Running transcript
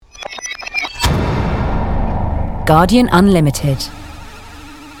Guardian Unlimited.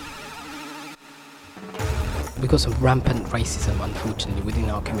 Because of rampant racism, unfortunately, within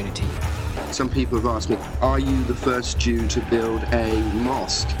our community. Some people have asked me, are you the first Jew to build a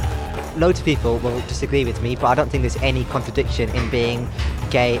mosque? Loads of people will disagree with me, but I don't think there's any contradiction in being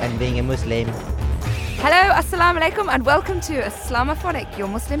gay and being a Muslim. Hello, Assalamu alaikum, and welcome to Islamophonic, your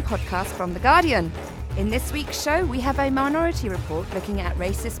Muslim podcast from The Guardian. In this week's show, we have a minority report looking at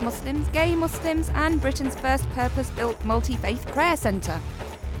racist Muslims, gay Muslims, and Britain's first purpose-built multi-faith prayer centre.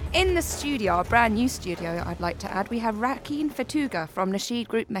 In the studio, our brand new studio, I'd like to add, we have Rakeen Fatuga from Nasheed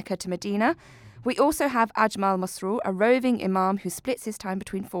Group Mecca to Medina. We also have Ajmal Masroor, a roving imam who splits his time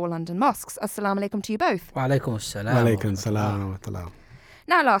between 4 London mosques. Assalamu alaikum to you both. Wa alaikum assalam. Wa alaikum assalam.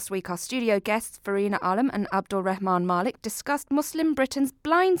 Now, last week, our studio guests, Farina Alam and Abdul Rahman Malik, discussed Muslim Britain's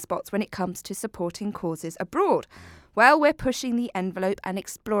blind spots when it comes to supporting causes abroad. Well, we're pushing the envelope and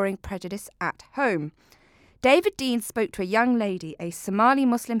exploring prejudice at home. David Dean spoke to a young lady, a Somali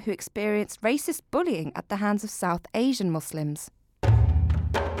Muslim who experienced racist bullying at the hands of South Asian Muslims.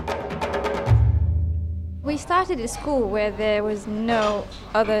 We started a school where there was no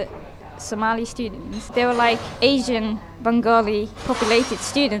other Somali students. They were like Asian, Bengali populated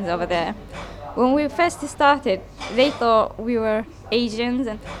students over there. When we first started, they thought we were Asians,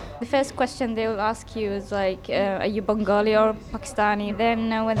 and the first question they will ask you is like, are you Bengali or Pakistani? Then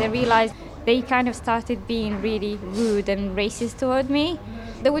when they realized, they kind of started being really rude and racist toward me.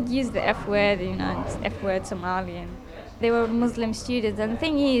 They would use the F word, F word Somalian. They were Muslim students, and the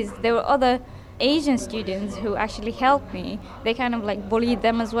thing is, there were other Asian students who actually helped me. They kind of like bullied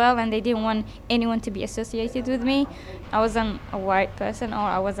them as well, and they didn't want anyone to be associated with me. I wasn't a white person, or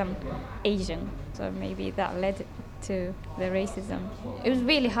I wasn't Asian, so maybe that led to the racism. It was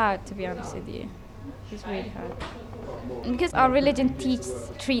really hard, to be honest with you. It was really hard. Because our religion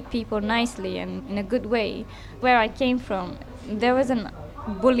treat people nicely and in a good way. Where I came from, there wasn't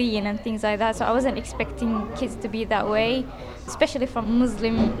bullying and things like that, so I wasn't expecting kids to be that way, especially from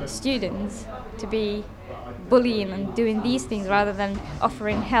Muslim students, to be bullying and doing these things rather than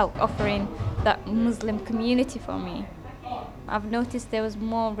offering help, offering that Muslim community for me. I've noticed there was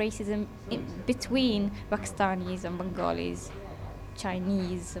more racism between Pakistanis and Bengalis,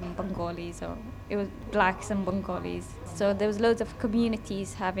 Chinese and Bengalis, or it was blacks and Bengalis. So there was loads of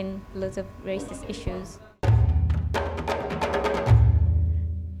communities having loads of racist issues.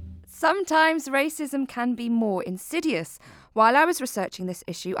 Sometimes racism can be more insidious. While I was researching this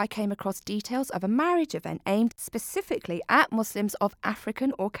issue, I came across details of a marriage event aimed specifically at Muslims of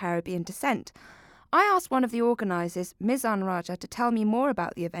African or Caribbean descent. I asked one of the organisers, Mizan Raja, to tell me more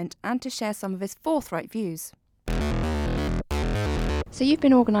about the event and to share some of his forthright views. So you've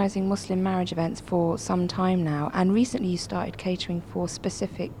been organising Muslim marriage events for some time now, and recently you started catering for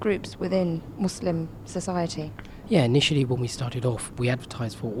specific groups within Muslim society. Yeah, initially when we started off, we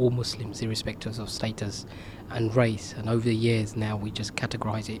advertised for all Muslims, irrespective of status and race. And over the years now, we just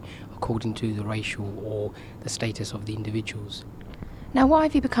categorise it according to the racial or the status of the individuals. Now, why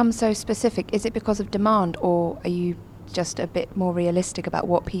have you become so specific? Is it because of demand, or are you just a bit more realistic about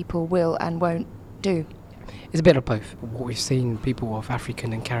what people will and won't do? It's a bit of both. What we've seen, people of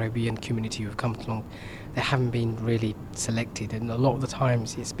African and Caribbean community who have come along, they haven't been really selected, and a lot of the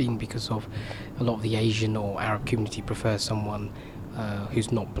times it's been because of a lot of the Asian or Arab community prefers someone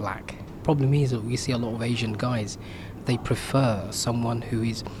who's not black. Problem is that we see a lot of Asian guys, they prefer someone who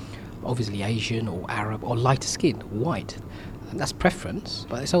is obviously Asian or Arab or lighter skinned, white. And that's preference,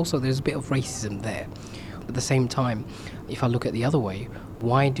 but it's also, there's a bit of racism there. At the same time, if I look at the other way,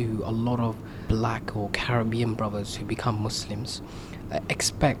 why do a lot of black or Caribbean brothers who become Muslims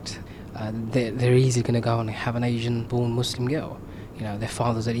expect they're easily going to go and have an Asian-born Muslim girl? Their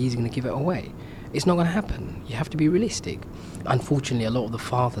fathers are easily going to give it away. It's not going to happen. You have to be realistic. Unfortunately, a lot of the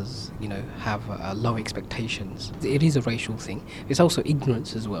fathers, have low expectations. It is a racial thing. It's also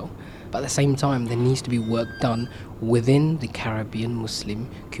ignorance as well. But at the same time, there needs to be work done within the Caribbean Muslim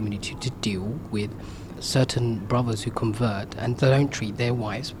community to deal with certain brothers who convert and they don't treat their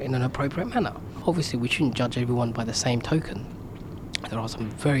wives in an appropriate manner. Obviously, we shouldn't judge everyone by the same token. There are some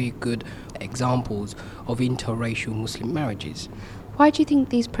very good examples of interracial Muslim marriages. Why do you think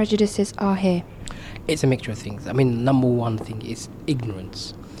these prejudices are here? It's a mixture of things. Number one thing is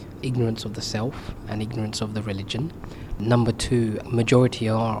ignorance. Ignorance of the self and ignorance of the religion. Number two, majority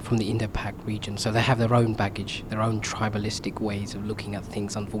are from the Indo-Pak region, so they have their own baggage, their own tribalistic ways of looking at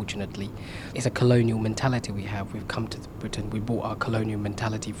things, unfortunately. It's a colonial mentality we have. We've come to Britain, we brought our colonial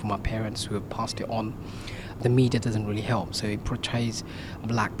mentality from our parents who have passed it on. the media doesn't really help. So it portrays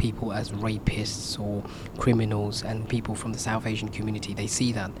black people as rapists or criminals, and people from the South Asian community, they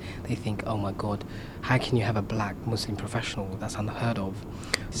see that, they think, oh my God, how can you have a black Muslim professional? That's unheard of.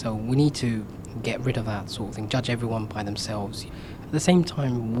 So we need to get rid of that sort of thing, judge everyone by themselves. At the same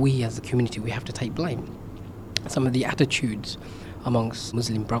time, we as a community, we have to take blame. Some of the attitudes amongst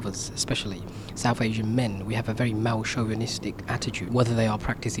Muslim brothers, especially South Asian men, we have a very male chauvinistic attitude, whether they are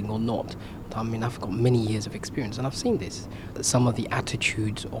practicing or not. I mean, I've got many years of experience and I've seen this. Some of the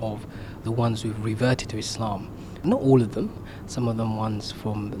attitudes of the ones who've reverted to Islam, not all of them, some of them ones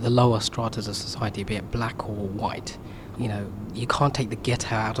from the lower stratas of society, be it black or white. You know, you can't take the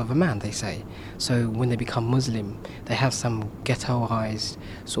ghetto out of a man, they say. So when they become Muslim, they have some ghettoized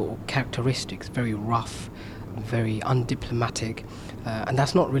sort of characteristics, very rough, very undiplomatic, and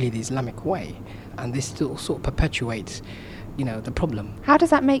that's not really the Islamic way. And this still sort of perpetuates, you know, the problem. How does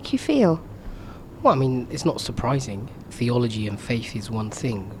that make you feel? Well, I mean, it's not surprising. Theology and faith is one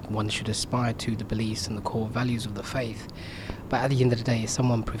thing. One should aspire to the beliefs and the core values of the faith. But at the end of the day, if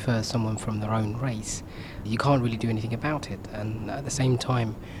someone prefers someone from their own race, you can't really do anything about it. And at the same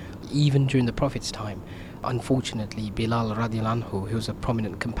time, even during the Prophet's time, unfortunately, Bilal radiallahu anhu, who was a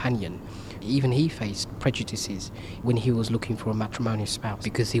prominent companion, even he faced prejudices when he was looking for a matrimonial spouse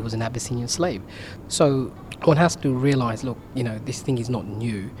because he was an Abyssinian slave. So one has to realise, look, you know, this thing is not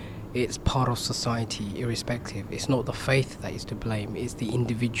new. It's part of society, irrespective. It's not the faith that is to blame, it's the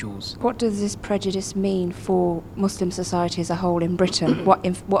individuals. What does this prejudice mean for Muslim society as a whole in Britain? What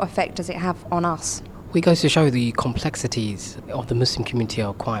effect does it have on us? It goes to show the complexities of the Muslim community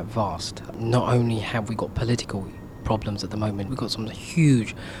are quite vast. Not only have we got political problems at the moment, we've got some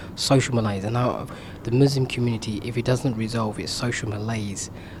huge social malaise. And now the Muslim community, if it doesn't resolve its social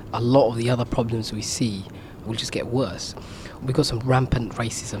malaise, a lot of the other problems we see will just get worse. We've got some rampant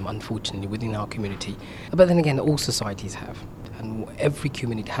racism, unfortunately, within our community. But then again, all societies have. And every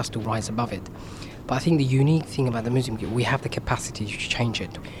community has to rise above it. But I think the unique thing about the Muslim community, we have the capacity to change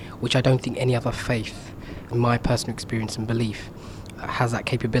it, which I don't think any other faith, in my personal experience and belief, has that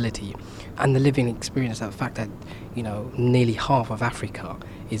capability. And the living experience, the fact that, you know, nearly half of Africa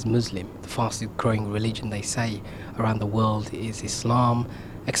is Muslim. The fastest growing religion, they say, around the world is Islam,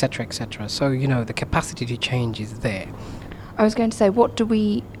 etc., etc. So, you know, the capacity to change is there. I was going to say, what do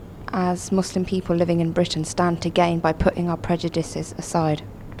we, as Muslim people living in Britain, stand to gain by putting our prejudices aside?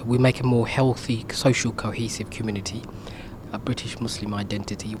 We make a more healthy, social, cohesive community, a British Muslim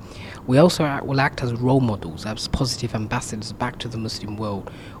identity. We also will act as role models, as positive ambassadors back to the Muslim world,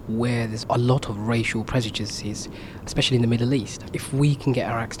 where there's a lot of racial prejudices, especially in the Middle East. If we can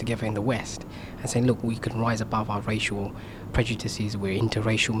get our acts together in the West and say, look, we can rise above our racial prejudices, we're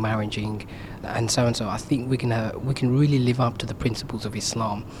interracial marriaging, and so on. So I think we can really live up to the principles of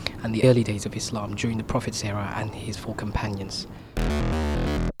Islam and the early days of Islam during the Prophet's era and his four companions.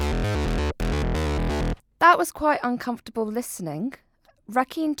 That was quite uncomfortable listening.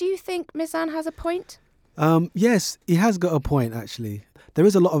 Rakeen, do you think Mizan has a point? Yes, he has got a point, actually. There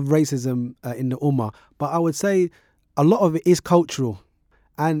is a lot of racism in the Ummah, but I would say a lot of it is cultural.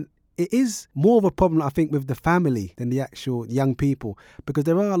 And it is more of a problem, I think, with the family than the actual young people, because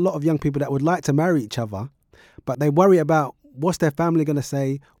there are a lot of young people that would like to marry each other, but they worry about what's their family going to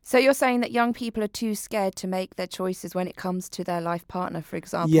say. So you're saying that young people are too scared to make their choices when it comes to their life partner, for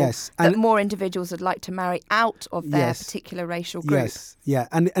example? Yes. That more individuals would like to marry out of their particular racial group? Yes, yeah.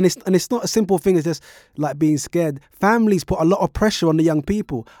 And it's not a simple thing as just like being scared. Families put a lot of pressure on the young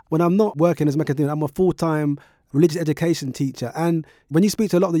people. When I'm not working as Mecca, I'm a full-time religious education teacher. And when you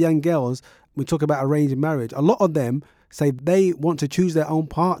speak to a lot of the young girls, we talk about arranged marriage, a lot of them say they want to choose their own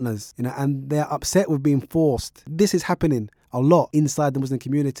partners, you know, and they're upset with being forced. This is happening a lot inside the Muslim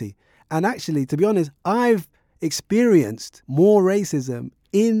community. And actually, to be honest, I've experienced more racism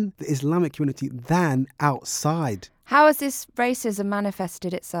in the Islamic community than outside. How has this racism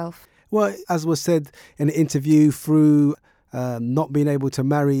manifested itself? Well, as was said in the interview, through not being able to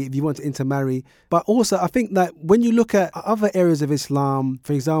marry if you want to intermarry. But also, I think that when you look at other areas of Islam,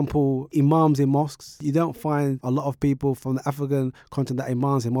 for example, imams in mosques, you don't find a lot of people from the African continent that are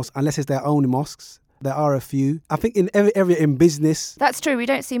imams in mosques, unless it's their own mosques. There are a few. I think in every area in business. That's true. We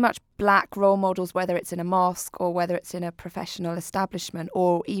don't see much black role models, whether it's in a mosque or whether it's in a professional establishment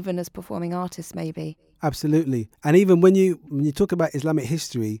or even as performing artists, maybe. Absolutely. And even when you talk about Islamic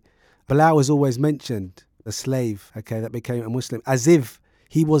history, Bilal was always mentioned, a slave, okay, that became a Muslim, as if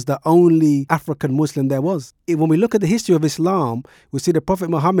he was the only African Muslim there was. When we look at the history of Islam, we see the Prophet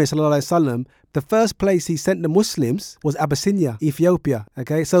Muhammad sallallahu alaihi wasallam, the first place he sent the Muslims was Abyssinia, Ethiopia.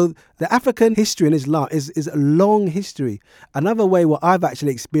 Okay, so the African history in Islam is a long history. Another way where I've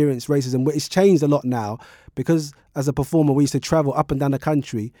actually experienced racism, it's changed a lot now, because as a performer, we used to travel up and down the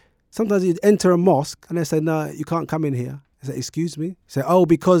country. Sometimes you'd enter a mosque and they say, no, you can't come in here. I say, excuse me? Say, oh,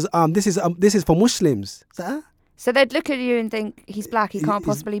 because this is for Muslims. I say, huh? So they'd look at you and think, he's black, he can't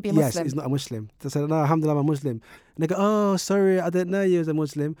possibly be a Muslim. Yes, he's not a Muslim. They said, no, alhamdulillah, I'm a Muslim. And they go, oh, sorry, I didn't know you was a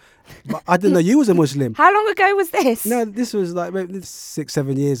Muslim. But I didn't know you was a Muslim. How long ago was this? No, this was like maybe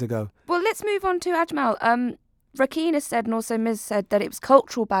 6-7 years ago. Well, let's move on to Ajmal. Rakeen has said, and also Ms said, that it was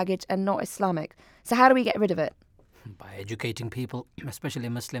cultural baggage and not Islamic. So how do we get rid of it? By educating people, especially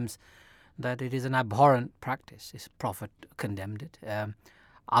Muslims, that it is an abhorrent practice. His Prophet condemned it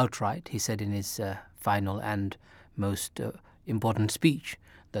outright. He said in his final and most important speech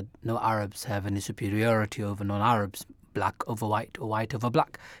that no Arabs have any superiority over non-Arabs, black over white or white over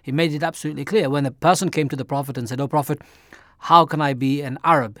black. He made it absolutely clear. When a person came to the Prophet and said, "Oh Prophet, how can I be an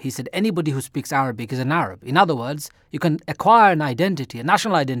Arab?" He said, anybody who speaks Arabic is an Arab. In other words, you can acquire an identity, a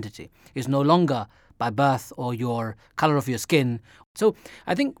national identity. It's no longer by birth or your colour of your skin. So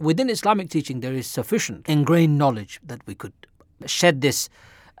I think within Islamic teaching there is sufficient ingrained knowledge that we could shed this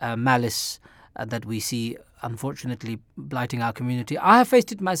malice that we see unfortunately blighting our community. I have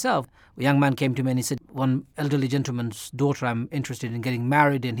faced it myself. A young man came to me and he said, one elderly gentleman's daughter, I'm interested in getting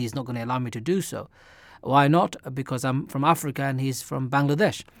married and he's not going to allow me to do so. Why not? Because I'm from Africa and he's from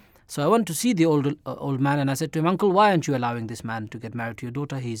Bangladesh. So I went to see the old man and I said to him, "Uncle, why aren't you allowing this man to get married to your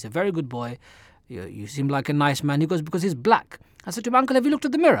daughter? He's a very good boy. You seem like a nice man." He goes, "Because he's black." I said to him, "Uncle, have you looked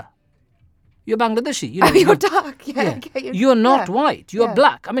at the mirror? You're Bangladeshi. You're dark. Yeah. You're not white. You're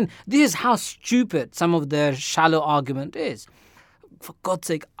black." I mean, this is how stupid some of their shallow argument is. For God's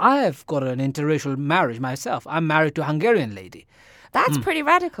sake, I have got an interracial marriage myself. I'm married to a Hungarian lady. That's pretty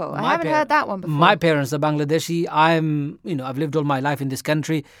radical. I haven't heard that one before. My parents are Bangladeshi. I've lived all my life in this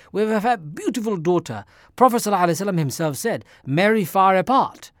country. We have a beautiful daughter. Prophet ﷺ himself said, "Marry far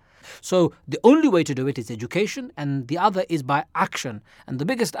apart." So the only way to do it is education, and the other is by action. And the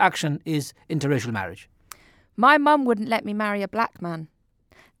biggest action is interracial marriage. My mum wouldn't let me marry a black man.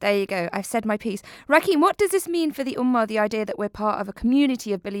 There you go. I've said my piece. Rakeen, what does this mean for the Ummah, the idea that we're part of a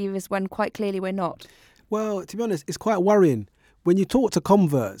community of believers when quite clearly we're not? Well, to be honest, it's quite worrying. When you talk to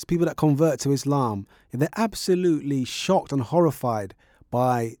converts, people that convert to Islam, they're absolutely shocked and horrified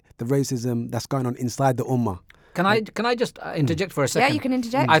by the racism that's going on inside the Ummah. Can I just interject for a second? Yeah, you can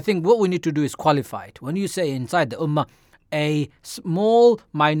interject. I think what we need to do is qualify it. When you say inside the Ummah, a small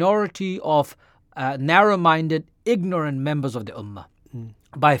minority of narrow-minded, ignorant members of the Ummah.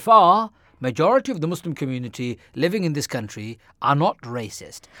 By far, majority of the Muslim community living in this country are not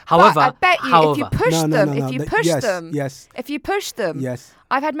racist. However, but I bet you if you push them, yes. if you push them, yes.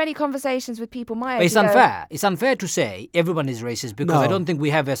 I've had many conversations with people my age. It's unfair. It's unfair to say everyone is racist because I don't think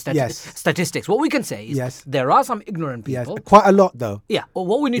we have statistics. What we can say is there are some ignorant people. Yes. Quite a lot, though. Yeah. Well,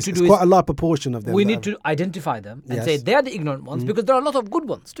 what we need to do is quite a large proportion of them. We need to identify them and say they're the ignorant ones because there are a lot of good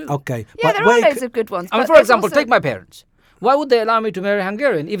ones too. Okay. Yeah, there are loads of good ones. I mean, for example, take my parents. Why would they allow me to marry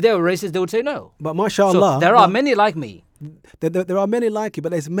Hungarian? If they were racist, they would say no. But mashallah. So there are many like me. There are many like you,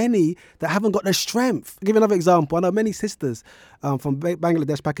 but there's many that haven't got the strength. I'll give you another example. I know many sisters from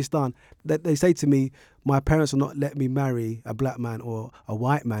Bangladesh, Pakistan, that they say to me, my parents will not let me marry a black man or a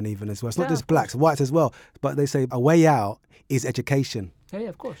white man even as well. It's not just blacks, whites as well. But they say a way out is education. Yeah,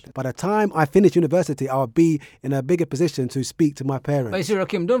 of course. By the time I finish university, I'll be in a bigger position to speak to my parents. But you see,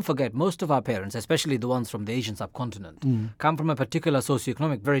 Rakim, don't forget, most of our parents, especially the ones from the Asian subcontinent, come from a particular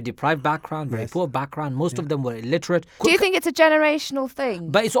socioeconomic, very deprived background, very poor background. Most of them were illiterate. Do you think it's a generational thing?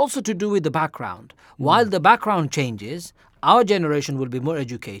 But it's also to do with the background. While the background changes, our generation will be more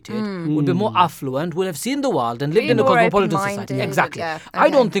educated, will be more affluent, will have seen the world and lived in a cosmopolitan society. Exactly. Yeah, okay.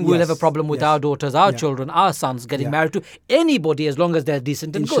 I don't think we'll have a problem with our daughters, our children, our sons getting married to anybody as long as they're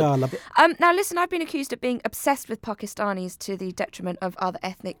decent and Inshallah. good. Now, listen, I've been accused of being obsessed with Pakistanis to the detriment of other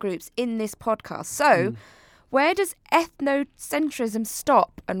ethnic groups in this podcast. So, where does ethnocentrism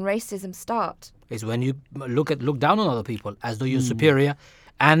stop and racism start? It's when you look down on other people as though you're superior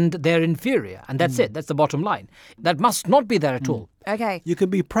and they're inferior. And that's it. That's the bottom line. That must not be there at all. Okay. You can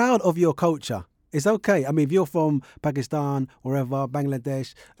be proud of your culture. It's okay. I mean, if you're from Pakistan, wherever,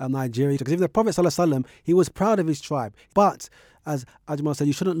 Bangladesh, Nigeria, because even the Prophet ﷺ, he was proud of his tribe. But as Ajmal said,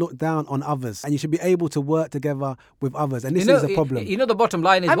 you shouldn't look down on others and you should be able to work together with others. And this is the problem. You know, the bottom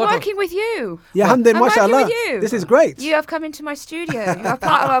line is... I'm working with you. Yeah, I'm working mashallah. with you. This is great. You have come into my studio. You are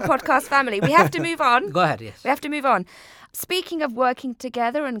part of our podcast family. We have to move on. Go ahead, yes. We have to move on. Speaking of working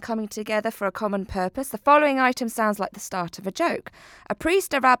together and coming together for a common purpose, the following item sounds like the start of a joke. A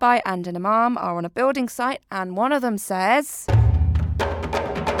priest, a rabbi and an imam are on a building site and one of them says...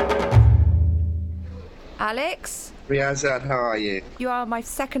 Alex? Riyazad, how are you? You are my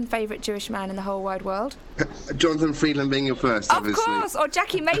second favourite Jewish man in the whole wide world. Jonathan Freeland being your first, obviously. Of course, or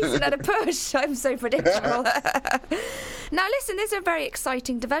Jackie Mason at a push. I'm so predictable. Now listen, there's a very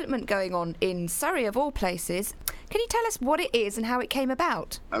exciting development going on in Surrey, of all places. Can you tell us what it is and how it came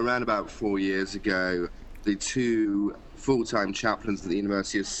about? Around about 4 years ago, the two full-time chaplains at the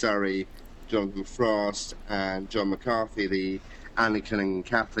University of Surrey, Jonathan Frost and John McCarthy, the Anglican and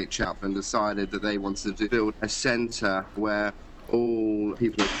Catholic chaplain, decided that they wanted to build a centre where all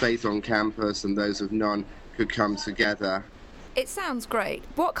people of faith on campus and those of none could come together. It sounds great.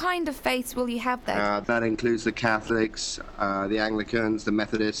 What kind of faiths will you have there? That includes the Catholics, the Anglicans, the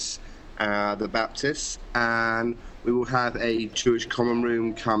Methodists, the Baptists, and we will have a Jewish common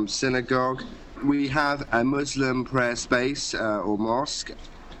room come synagogue. We have a Muslim prayer space or mosque,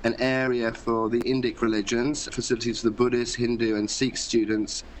 an area for the Indic religions, facilities for the Buddhist, Hindu and Sikh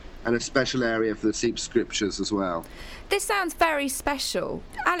students, and a special area for the Sikh scriptures as well. This sounds very special.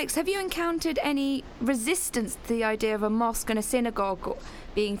 Alex, have you encountered any resistance to the idea of a mosque and a synagogue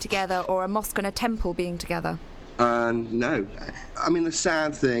being together, or a mosque and a temple being together? No. I mean, the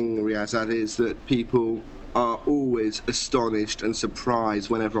sad thing, Riyazad, is that people are always astonished and surprised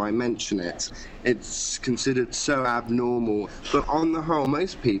whenever I mention it. It's considered so abnormal. But on the whole,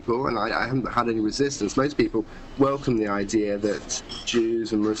 most people, and I haven't had any resistance, most people welcome the idea that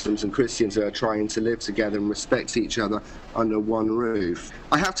Jews and Muslims and Christians are trying to live together and respect each other under one roof.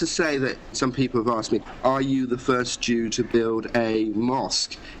 I have to say that some people have asked me, are you the first Jew to build a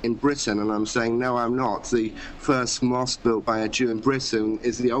mosque in Britain? And I'm saying, no, I'm not. The first mosque built by a Jew in Britain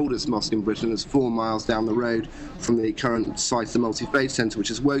is the oldest mosque in Britain. It's 4 miles down the road from the current site of the Multi-Faith Centre, which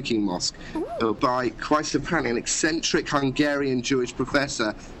is Woking Mosque, built by quite apparently an eccentric Hungarian Jewish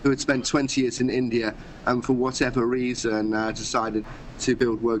professor who had spent 20 years in India and for whatever reason decided to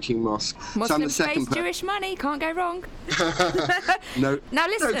build Woking Mosque. Muslim faith, Jewish money, can't go wrong. No. Now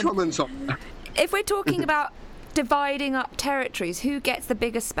listen, no comments on that. If we're talking about dividing up territories, who gets the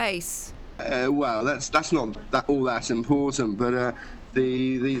bigger space? Well, that's not all that important, but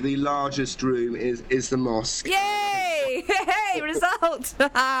the largest room is the mosque. Yay! Hey, result!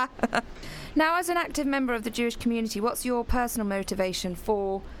 Now, as an active member of the Jewish community, what's your personal motivation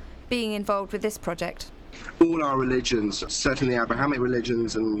for being involved with this project? All our religions, certainly Abrahamic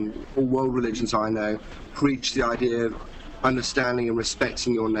religions and all world religions I know, preach the idea of understanding and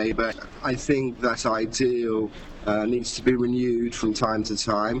respecting your neighbour. I think that ideal needs to be renewed from time to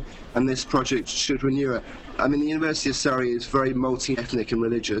time, and this project should renew it. I mean, the University of Surrey is very multi-ethnic and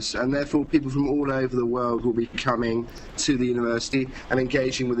religious, and therefore people from all over the world will be coming to the university and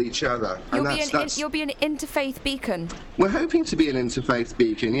engaging with each other. You'll be an interfaith beacon. We're hoping to be an interfaith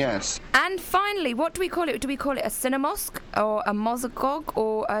beacon, yes. And finally, what do we call it? Do we call it a synagogue, or a mosque,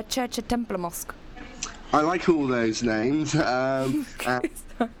 or a church or temple mosque? I like all those names. It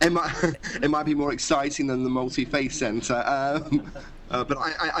might be more exciting than the Multi-Faith Centre. But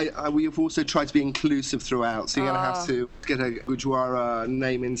we've also tried to be inclusive throughout, so you're going to have to get a Gurdwara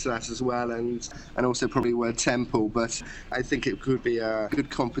name into that as well, and also probably the word temple. But I think it could be a good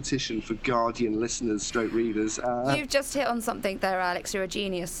competition for Guardian listeners, stroke readers. You've just hit on something there, Alex. You're a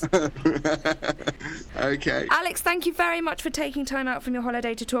genius. Okay. Alex, thank you very much for taking time out from your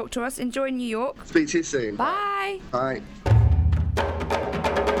holiday to talk to us. Enjoy New York. Speak to you soon. Bye. Bye.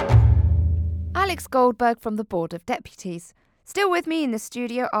 Alex Goldberg from the Board of Deputies. Still with me in the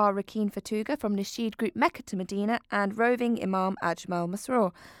studio are Rakeen Fatuga from Nasheed Group Mecca to Medina and roving Imam Ajmal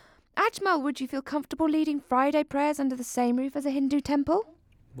Masroor. Ajmal, would you feel comfortable leading Friday prayers under the same roof as a Hindu temple?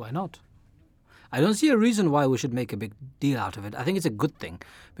 Why not? I don't see a reason why we should make a big deal out of it. I think it's a good thing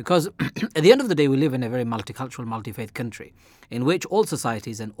because at the end of the day, we live in a very multicultural, multi-faith country in which all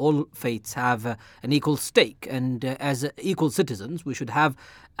societies and all faiths have an equal stake. And as equal citizens, we should have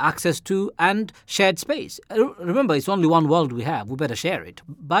access to and shared space. Remember, it's only one world we have. We better share it.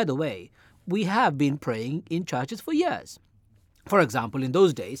 By the way, we have been praying in churches for years. For example, in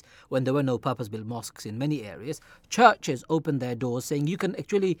those days, when there were no purpose-built mosques in many areas, churches opened their doors saying you can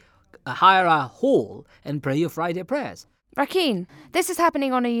actually hire a hall and pray your Friday prayers. Rakeen, this is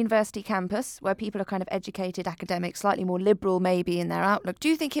happening on a university campus where people are kind of educated, academic, slightly more liberal maybe in their outlook. Do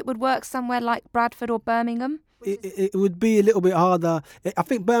you think it would work somewhere like Bradford or Birmingham? It would be a little bit harder. I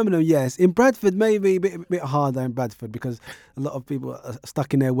think Birmingham, yes. In Bradford, maybe a bit harder in Bradford because a lot of people are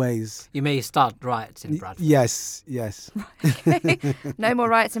stuck in their ways. You may start riots in Bradford. Yes. Okay. No more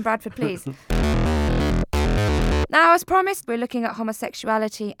riots in Bradford, please. Now, as promised, we're looking at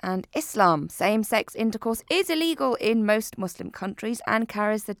homosexuality and Islam. Same-sex intercourse is illegal in most Muslim countries and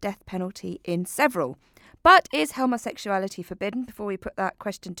carries the death penalty in several. But is homosexuality forbidden? Before we put that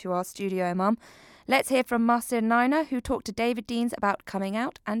question to our studio imam, let's hear from Masir Naina, who talked to David Deans about coming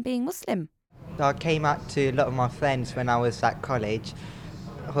out and being Muslim. I came out to a lot of my friends when I was at college,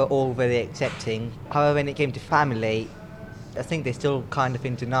 who were all very accepting. However, when it came to family, I think they're still kind of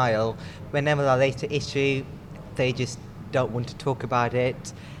in denial. Whenever I raise the issue, they just don't want to talk about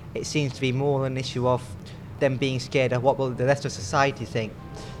it. It seems to be more an issue of them being scared of what will the rest of society think.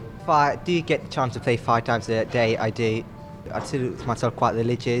 If I do get the chance to pray 5 times a day, I do. I consider myself quite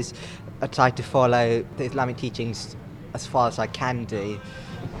religious. I try to follow the Islamic teachings as far as I can do.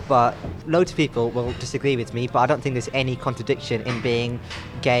 But loads of people will disagree with me, but I don't think there's any contradiction in being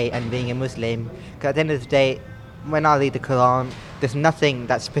gay and being a Muslim. Because at the end of the day, when I read the Quran, there's nothing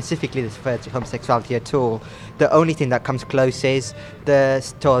that specifically refers to homosexuality at all. The only thing that comes close is the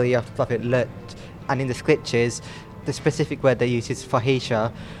story of Prophet Lut. And in the scriptures, the specific word they use is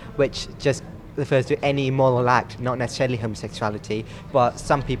fahisha, which just refers to any immoral act, not necessarily homosexuality, but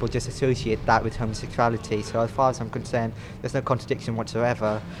some people just associate that with homosexuality. So as far as I'm concerned, there's no contradiction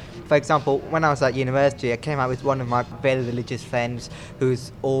whatsoever. For example, when I was at university, I came out with one of my very religious friends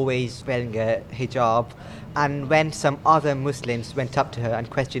who's always wearing a hijab, and when some other Muslims went up to her and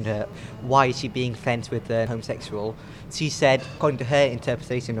questioned her, why is she being friends with a homosexual, she said, according to her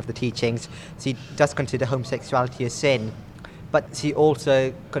interpretation of the teachings, she does consider homosexuality a sin. But she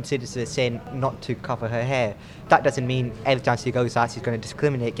also considers it a sin not to cover her hair. That doesn't mean every time she goes out she's going to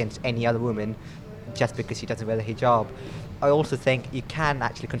discriminate against any other woman just because she doesn't wear the hijab. I also think you can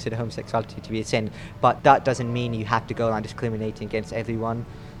actually consider homosexuality to be a sin, but that doesn't mean you have to go around discriminating against everyone.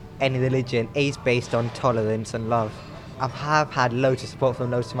 Any religion is based on tolerance and love. I have had loads of support from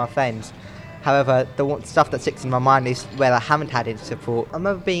loads of my friends. However, the stuff that sticks in my mind is where I haven't had any support. I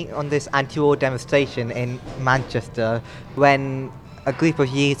remember being on this anti-war demonstration in Manchester when a group of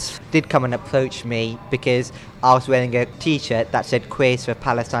youths did come and approach me because I was wearing a t-shirt that said Queers for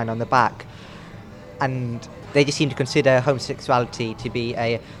Palestine on the back. And they just seemed to consider homosexuality to be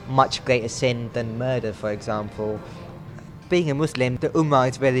a much greater sin than murder, for example. Being a Muslim, the Ummah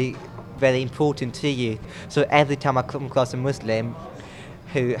is very, very important to you. So every time I come across a Muslim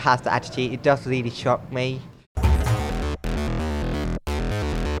who has the attitude, it does really shock me.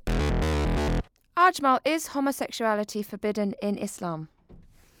 Ajmal, is homosexuality forbidden in Islam?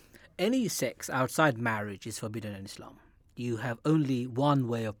 Any sex outside marriage is forbidden in Islam. You have only one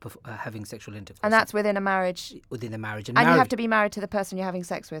way of having sexual intercourse. And that's within a marriage? Within a marriage. And you have to be married to the person you're having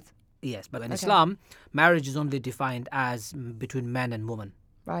sex with? Yes, but in Islam, marriage is only defined as between man and woman.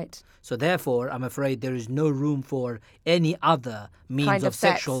 Right. So therefore, I'm afraid there is no room for any other means kind of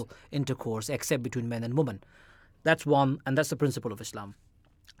sex. Sexual intercourse except between men and women. That's one, and that's the principle of Islam.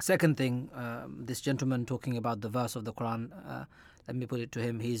 Second thing, this gentleman talking about the verse of the Quran, let me put it to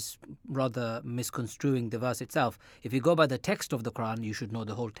him, he's rather misconstruing the verse itself. If you go by the text of the Quran, you should know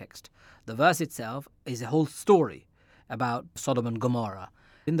the whole text. The verse itself is a whole story about Sodom and Gomorrah.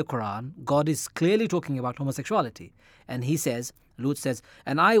 In the Quran, God is clearly talking about homosexuality. And he says, Lut says,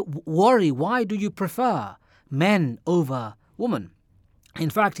 and I worry, why do you prefer men over women?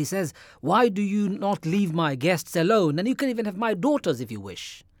 In fact, he says, why do you not leave my guests alone? And you can even have my daughters if you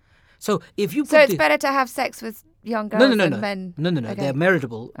wish. So if you So it's better to have sex with young girls than men? No. Okay. They're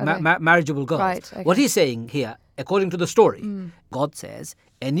marriageable, Okay. marriageable girls. Right, okay. What he's saying here, according to the story, God says,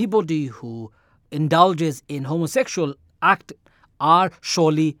 anybody who indulges in homosexual act are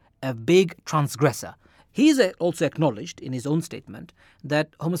surely a big transgressor. He's also acknowledged in his own statement that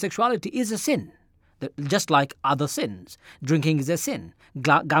homosexuality is a sin, just like other sins. Drinking is a sin.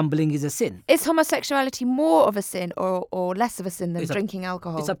 Gambling is a sin. Is homosexuality more of a sin or less of a sin than drinking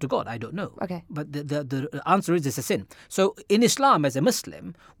alcohol? It's up to God. I don't know. Okay. But the answer is it's a sin. So in Islam, as a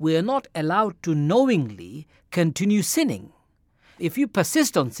Muslim, we are not allowed to knowingly continue sinning. If you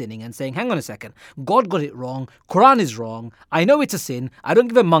persist on sinning and saying, hang on a second, God got it wrong, Quran is wrong, I know it's a sin, I don't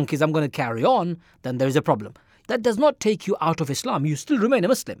give a monkeys, I'm going to carry on, then there is a problem. That does not take you out of Islam. You still remain a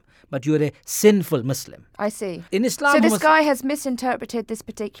Muslim, but you're a sinful Muslim. I see. In Islam, so this guy has misinterpreted this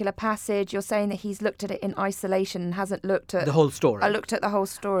particular passage. You're saying that he's looked at it in isolation and hasn't looked at the whole story. I looked at the whole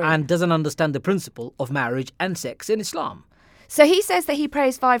story. And doesn't understand the principle of marriage and sex in Islam. So he says that he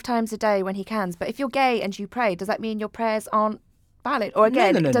prays 5 times a day when he can, but if you're gay and you pray, does that mean your prayers aren't valid? Or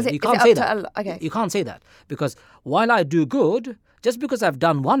again, No. does it, You is can't it say up that. to Allah? Okay. You can't say that. Because while I do good, just because I've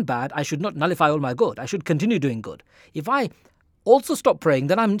done one bad, I should not nullify all my good. I should continue doing good. If I also stop praying,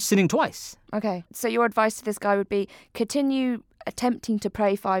 then I'm sinning twice. Okay. So your advice to this guy would be continue attempting to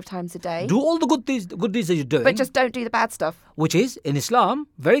pray 5 times a day. Do all the good deeds that you're doing. But just don't do the bad stuff. Which is, in Islam,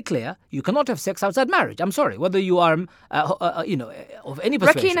 very clear, you cannot have sex outside marriage. I'm sorry, whether you are, of any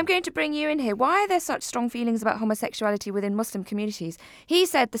persuasion. Rakeen, I'm going to bring you in here. Why are there such strong feelings about homosexuality within Muslim communities? He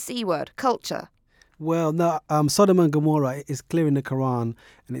said the C word, culture. Well, no, Sodom and Gomorrah is clear in the Quran,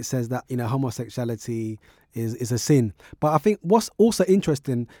 and it says that, homosexuality is a sin. But I think what's also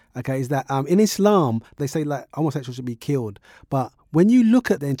interesting, is that in Islam, they say like homosexuals should be killed. But when you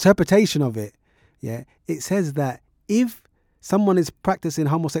look at the interpretation of it, it says that if someone is practicing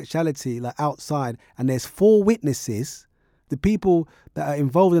homosexuality like outside and there's 4 witnesses, the people that are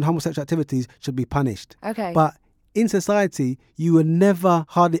involved in homosexual activities should be punished. Okay. But in society, you will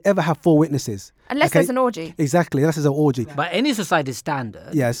hardly ever have 4 witnesses. Unless there's an orgy. Exactly, unless there's an orgy. By any society's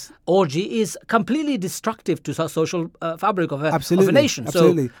standard, yes, orgy is completely destructive to social fabric of a nation.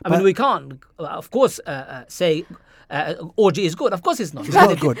 Absolutely. So, we can't, of course, say orgy is good. Of course it's not. It's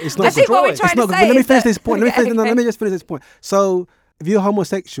not good. It's not I think what we're trying to say But let me finish that... this point. Let me just finish this point. So, if you're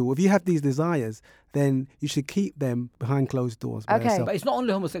homosexual, if you have these desires, then you should keep them behind closed doors. Okay. But it's not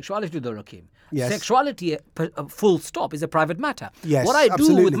only homosexuality, though, Rakeen. Yes. Sexuality, full stop, is a private matter. Yes, what I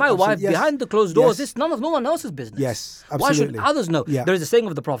do with my wife yes. behind the closed doors is no one else's business. Yes, absolutely. Why should others know? Yeah. There is a saying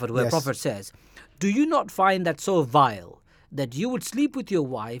of the Prophet where the Prophet says, do you not find that so vile that you would sleep with your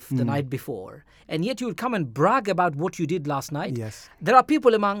wife the night before, and yet you would come and brag about what you did last night? Yes. There are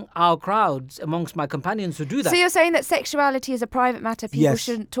people among our crowds, amongst my companions, who do that. So you're saying that sexuality is a private matter, people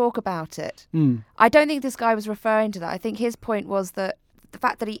shouldn't talk about it. I don't think this guy was referring to that. I think his point was that the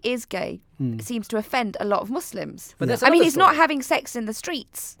fact that he is gay seems to offend a lot of Muslims. But that's he's not having sex in the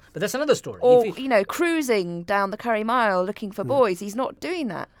streets. But that's another story. Or, cruising down the Curry Mile looking for boys. He's not doing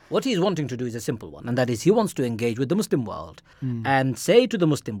that. What he's wanting to do is a simple one, and that is he wants to engage with the Muslim world and say to the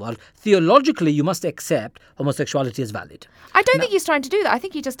Muslim world, theologically, you must accept homosexuality as valid. I don't think he's trying to do that. I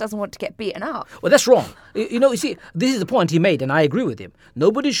think he just doesn't want to get beaten up. Well, that's wrong. You see, this is the point he made, and I agree with him.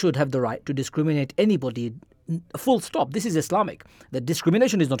 Nobody should have the right to discriminate anybody. Full stop. This is Islamic. That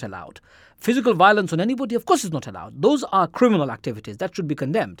discrimination is not allowed. Physical violence on anybody, of course, is not allowed. Those are criminal activities that should be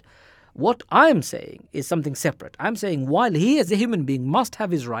condemned. What I'm saying is something separate. I'm saying while he as a human being must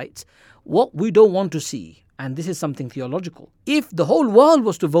have his rights, what we don't want to see, and this is something theological, if the whole world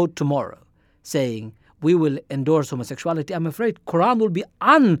was to vote tomorrow saying we will endorse homosexuality, I'm afraid Quran will be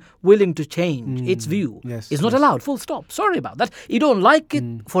unwilling to change its view. It's not allowed, full stop. Sorry about that. You don't like it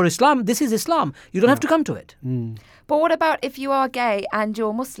for Islam, this is Islam. You don't have to come to it. But what about if you are gay and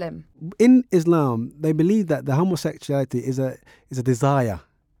you're Muslim? In Islam, they believe that the homosexuality is a desire.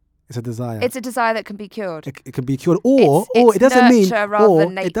 It's a desire. It's a desire that can be cured. It can be cured, or it doesn't mean,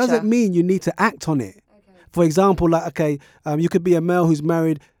 it doesn't mean you need to act on it. Okay. For example, you could be a male who's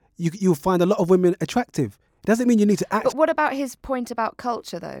married. You'll find a lot of women attractive. It doesn't mean you need to act. But what about his point about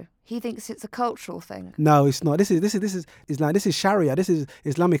culture, though? He thinks it's a cultural thing. No, it's not. This is Islam. This is Sharia. This is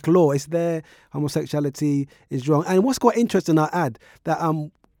Islamic law. It's there. Homosexuality is wrong. And what's quite interesting, I add that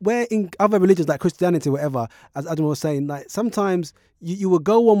where in other religions like Christianity, whatever, as Adam was saying, like sometimes you will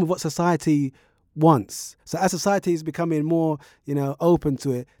go on with what society wants. So as society is becoming more, open to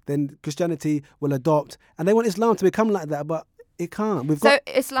it, then Christianity will adopt, and they want Islam to become like that, but it can't.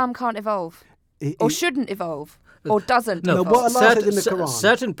 Islam can't evolve, or shouldn't evolve, or doesn't. No, what Allah says in the Quran.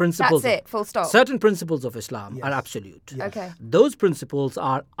 Certain principles. That's it. Full stop. Certain principles of Islam are absolute. Yes. Okay. Those principles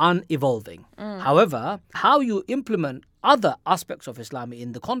are unevolving. However, how you implement other aspects of Islam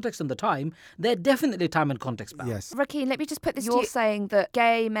in the context and the time, they're definitely time and context bound. Yes. Rakeen, let me just put this to you. You're saying that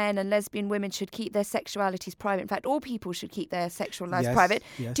gay men and lesbian women should keep their sexualities private. In fact, all people should keep their sexual lives private.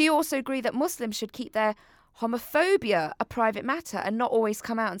 Yes. Do you also agree that Muslims should keep their homophobia a private matter and not always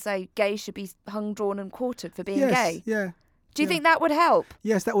come out and say gays should be hung, drawn and quartered for being gay? Yeah. Do you think that would help?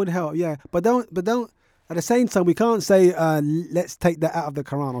 Yes, that would help, yeah. But don't at the same time, we can't say, let's take that out of the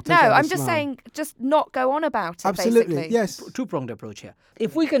Quran. Or take that out of I'm just saying, just not go on about it, Absolutely, basically. yes. Two-pronged approach here.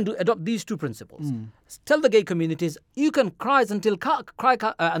 If we can adopt these two principles, tell the gay communities, you can cry until cars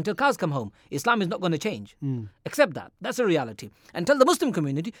come home. Islam is not going to change. Accept that. That's a reality. And tell the Muslim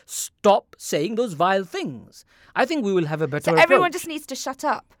community, stop saying those vile things. I think we will have a better approach. Everyone just needs to shut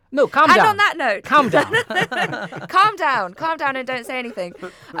up. No, calm down. And on that note... Calm down. Calm down and don't say anything.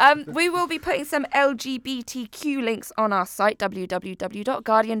 We will be putting some LGBTQ links on our site,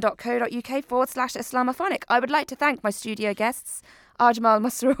 www.guardian.co.uk/Islamophonic. I would like to thank my studio guests, Ajmal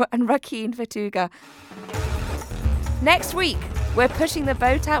Masroor and Rakeen Fatuga. Next week, we're pushing the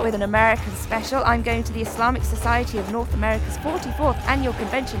boat out with an American special. I'm going to the Islamic Society of North America's 44th annual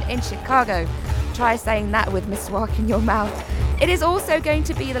convention in Chicago. Try saying that with miswak in your mouth. It is also going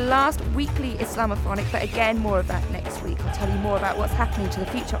to be the last weekly Islamophonic, but again, more of that next week. I'll tell you more about what's happening to the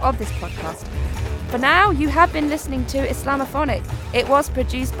future of this podcast. For now, you have been listening to Islamophonic. It was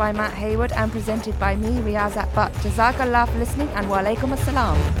produced by Matt Hayward and presented by me, Riyazat Butt. Jazakallah for listening, and wa alaikum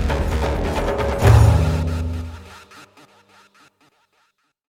assalam.